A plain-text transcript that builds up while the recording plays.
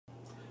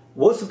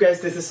What's up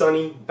guys, this is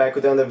Sunny back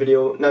with another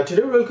video. Now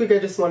today real quick I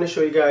just want to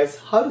show you guys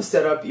how to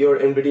set up your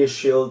Nvidia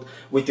Shield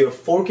with your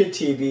 4K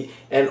TV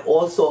and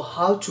also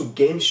how to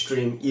game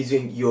stream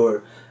using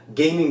your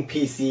gaming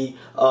PC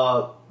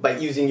by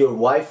using your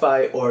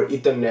Wi-Fi or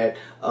Ethernet.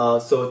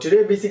 So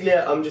today basically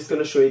I'm just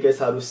going to show you guys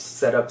how to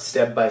set up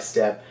step by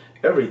step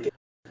everything.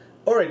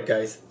 Alright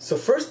guys, so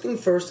first thing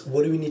first,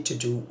 what do we need to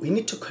do? We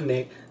need to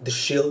connect the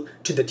Shield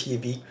to the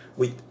TV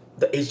with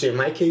the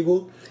HDMI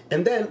cable,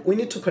 and then we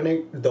need to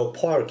connect the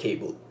power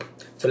cable.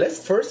 So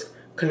let's first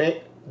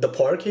connect the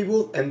power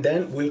cable and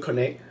then we'll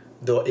connect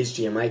the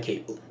HDMI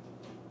cable.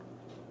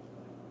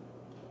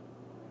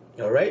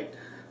 Alright,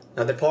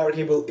 now the power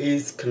cable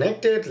is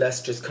connected,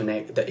 let's just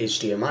connect the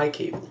HDMI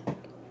cable.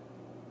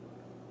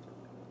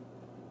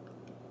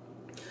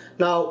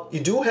 Now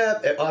you do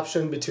have an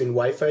option between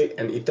Wi-Fi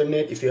and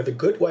Ethernet. If you have a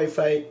good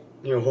Wi-Fi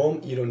in your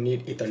home, you don't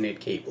need Ethernet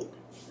cable.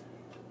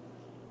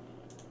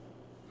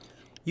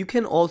 You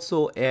can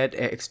also add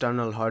an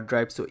external hard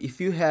drive. So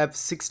if you have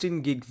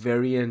 16 gig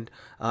variant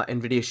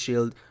Nvidia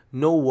Shield,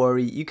 no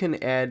worry, you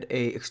can add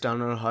a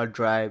external hard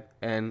drive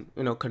and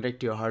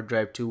connect your hard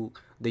drive to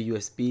the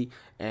USB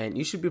and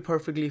you should be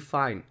perfectly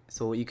fine.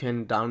 So you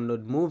can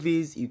download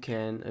movies, you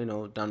can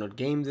download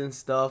games and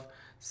stuff.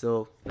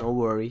 So no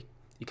worry,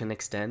 you can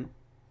extend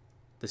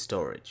the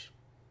storage.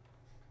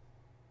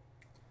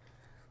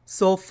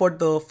 So for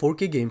the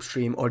 4K game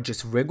stream or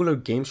just regular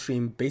game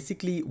stream,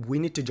 basically we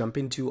need to jump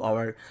into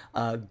our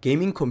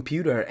gaming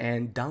computer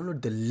and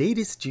download the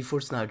latest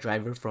GeForce Now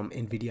driver from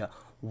Nvidia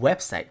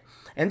website.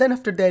 And then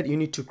after that, you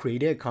need to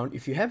create an account.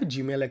 If you have a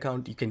Gmail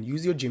account, you can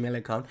use your Gmail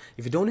account.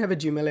 If you don't have a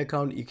Gmail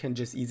account, you can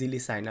just easily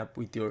sign up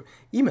with your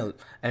email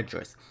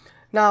address.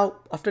 Now,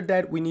 after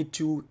that, we need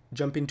to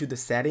jump into the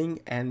setting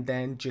and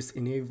then just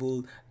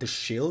enable the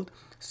Shield.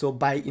 So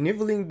by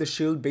enabling the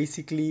Shield,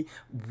 basically,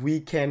 we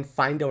can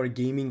find our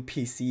gaming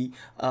PC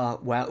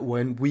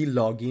when we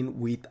log in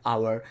with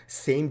our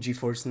same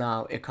GeForce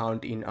Now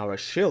account in our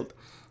Shield.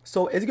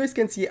 So as you guys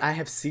can see, I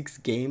have 6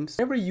 games.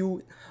 Whenever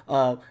you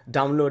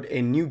download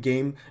a new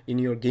game in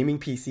your gaming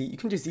PC, you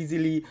can just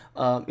easily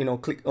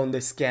click on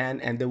the scan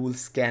and they will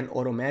scan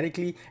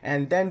automatically,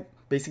 and then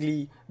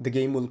basically the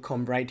game will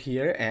come right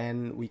here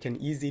and we can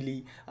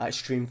easily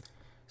stream.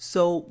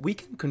 So we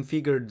can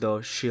configure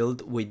the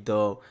Shield with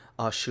the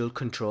Shield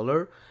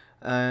controller,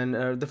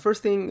 and the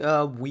first thing,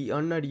 we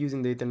are not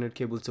using the Ethernet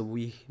cable, so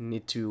we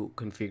need to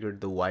configure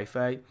the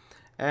Wi-Fi,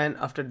 and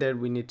after that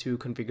we need to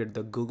configure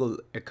the Google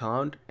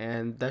account,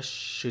 and that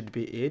should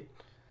be it.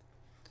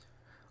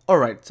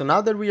 Alright, so now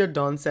that we are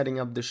done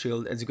setting up the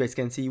Shield, as you guys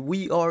can see,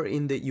 we are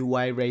in the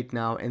UI right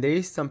now, and there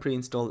is some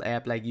pre-installed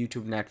app like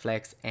YouTube,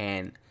 Netflix,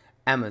 and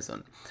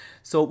Amazon.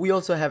 So we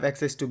also have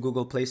access to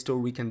Google Play Store.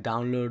 We can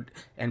download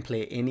and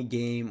play any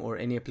game or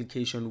any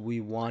application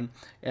we want.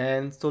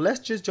 And so let's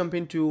just jump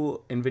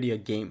into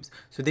Nvidia games.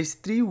 So there's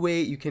 3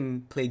 ways you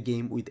can play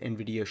game with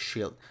Nvidia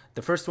Shield.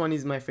 The first one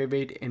is my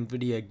favorite,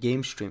 Nvidia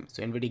Game Stream.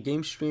 So Nvidia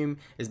Game Stream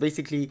is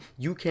basically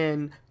you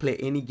can play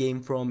any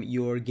game from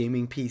your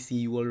gaming PC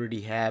you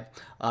already have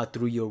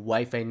through your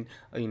Wi-Fi,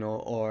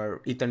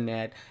 or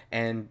Ethernet,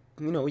 and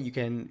you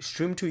can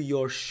stream to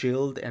your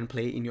Shield and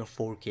play in your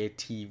 4K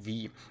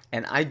TV.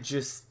 And I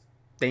just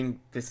think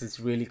this is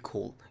really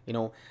cool.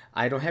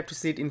 I don't have to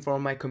sit in front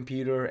of my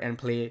computer and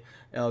play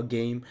a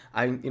game.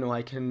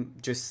 I can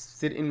just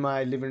sit in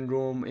my living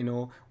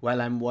room,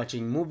 while I'm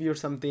watching a movie or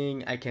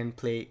something. I can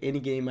play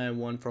any game I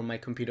want from my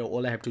computer.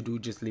 All I have to do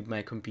is just leave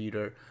my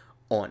computer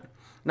on.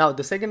 Now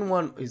the second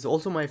one is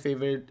also my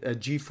favorite,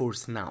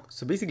 GeForce Now.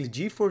 So basically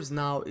GeForce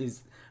Now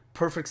is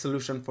perfect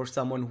solution for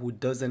someone who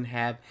doesn't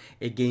have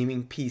a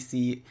gaming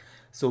PC.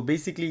 So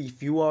basically,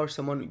 if you are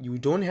someone you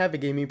don't have a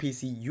gaming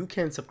PC, you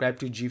can subscribe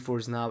to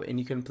GeForce Now and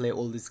you can play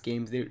all these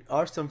games. There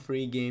are some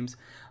free games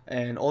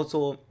and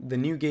also the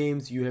new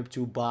games you have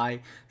to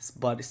buy,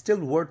 but it's still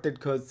worth it,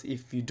 because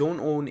if you don't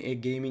own a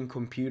gaming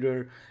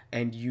computer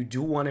and you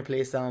do want to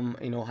play some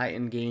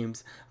high-end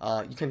games,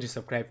 you can just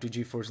subscribe to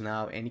GeForce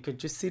Now and you could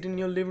just sit in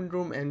your living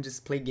room and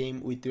just play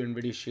game with your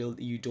Nvidia Shield.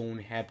 You don't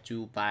have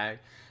to buy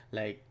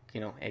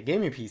a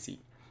gaming PC.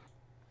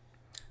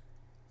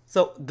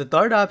 So the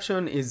third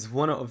option is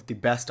one of the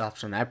best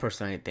option, I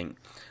personally think.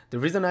 The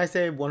reason I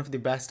say one of the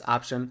best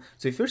option,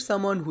 so if you're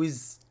someone who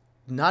is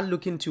not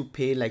looking to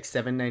pay like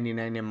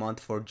 $7.99 a month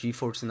for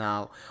GeForce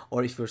Now,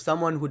 or if you're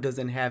someone who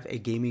doesn't have a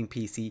gaming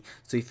PC,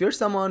 so if you're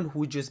someone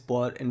who just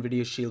bought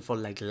Nvidia Shield for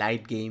like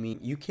light gaming,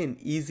 you can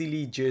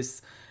easily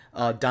just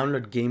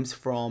download games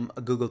from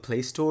a Google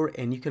Play Store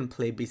and you can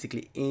play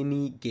basically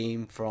any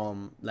game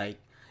from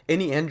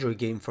any Android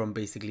game from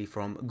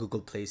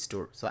Google Play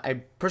Store. So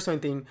I personally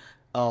think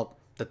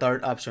the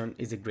third option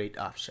is a great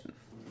option.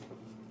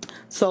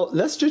 So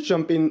let's just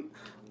jump in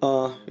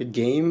a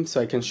game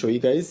so I can show you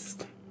guys.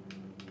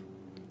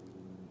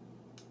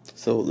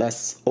 So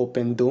let's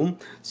open Doom.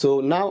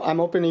 So now I'm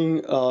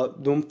opening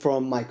Doom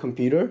from my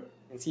computer.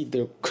 You can see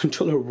the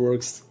controller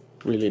works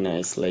really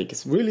nice, like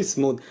it's really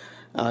smooth.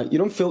 You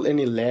don't feel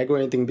any lag or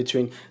anything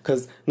between,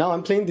 because now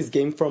I'm playing this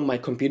game from my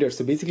computer.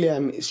 So basically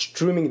I'm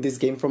streaming this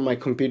game from my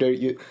computer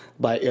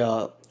by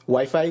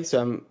Wi-Fi.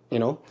 So I'm,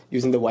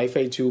 using the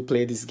Wi-Fi to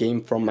play this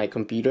game from my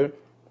computer.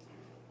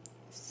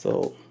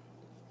 So,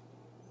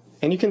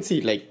 and you can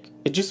see like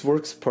it just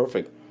works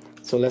perfect.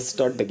 So let's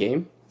start the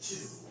game.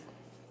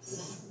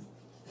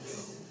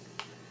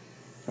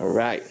 All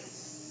right.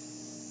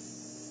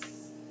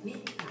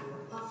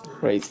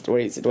 Where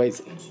is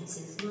it?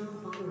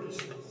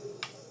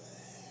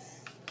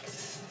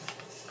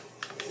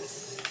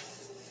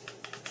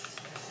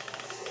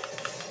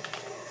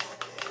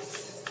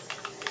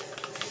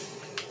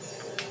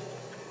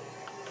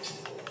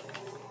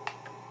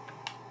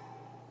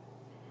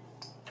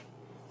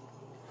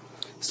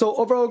 So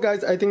overall,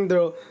 guys, I think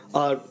the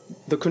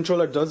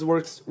controller does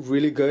works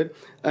really good,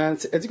 and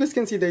as you guys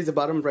can see, there is a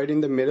button right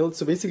in the middle.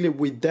 So basically,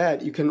 with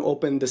that, you can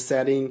open the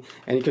setting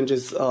and you can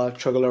just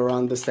toggle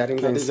around the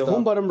settings. And there's a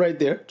home button right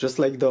there, just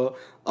like the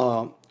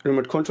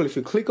remote control. If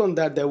you click on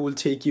that, that will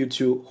take you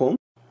to home.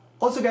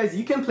 Also, guys,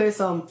 you can play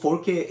some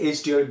 4K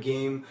HDR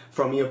game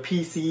from your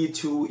PC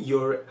to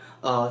your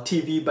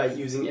TV by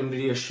using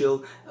Nvidia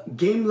Shield.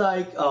 Game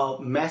like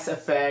Mass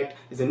Effect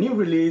is a new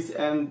release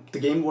and the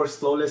game works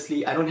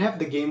flawlessly. I don't have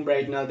the game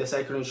right now, that's why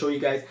I couldn't show you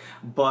guys,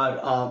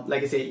 but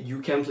like I said,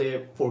 you can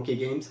play 4K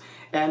games.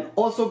 And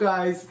also,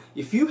 guys,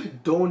 if you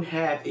don't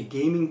have a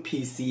gaming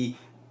PC,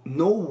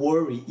 no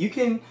worry, you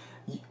can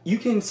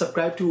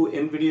subscribe to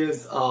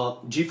Nvidia's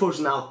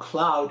GeForce Now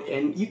Cloud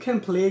and you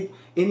can play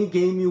any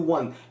game you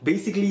want.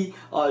 Basically,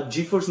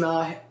 GeForce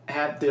Now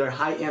have their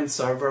high-end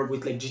server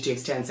with like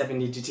GTX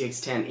 1070,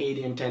 GTX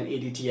 1080 and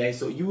 1080 Ti,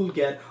 so you will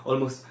get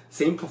almost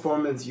same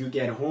performance you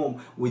get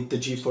home with the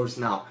GeForce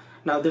Now.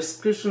 Now the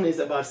subscription is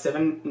about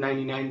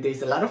 $7.99.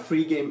 There's a lot of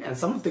free game and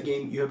some of the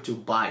game you have to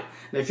buy.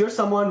 Now if you're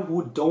someone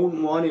who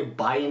don't want to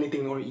buy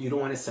anything or you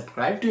don't want to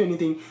subscribe to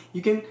anything,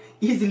 you can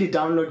easily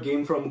download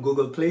game from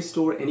Google Play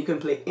Store and you can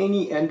play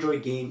any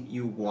Android game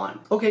you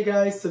want. Okay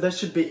guys, so that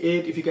should be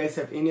it. If you guys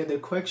have any other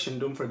question,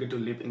 don't forget to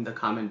leave in the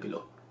comment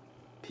below.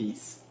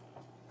 Peace.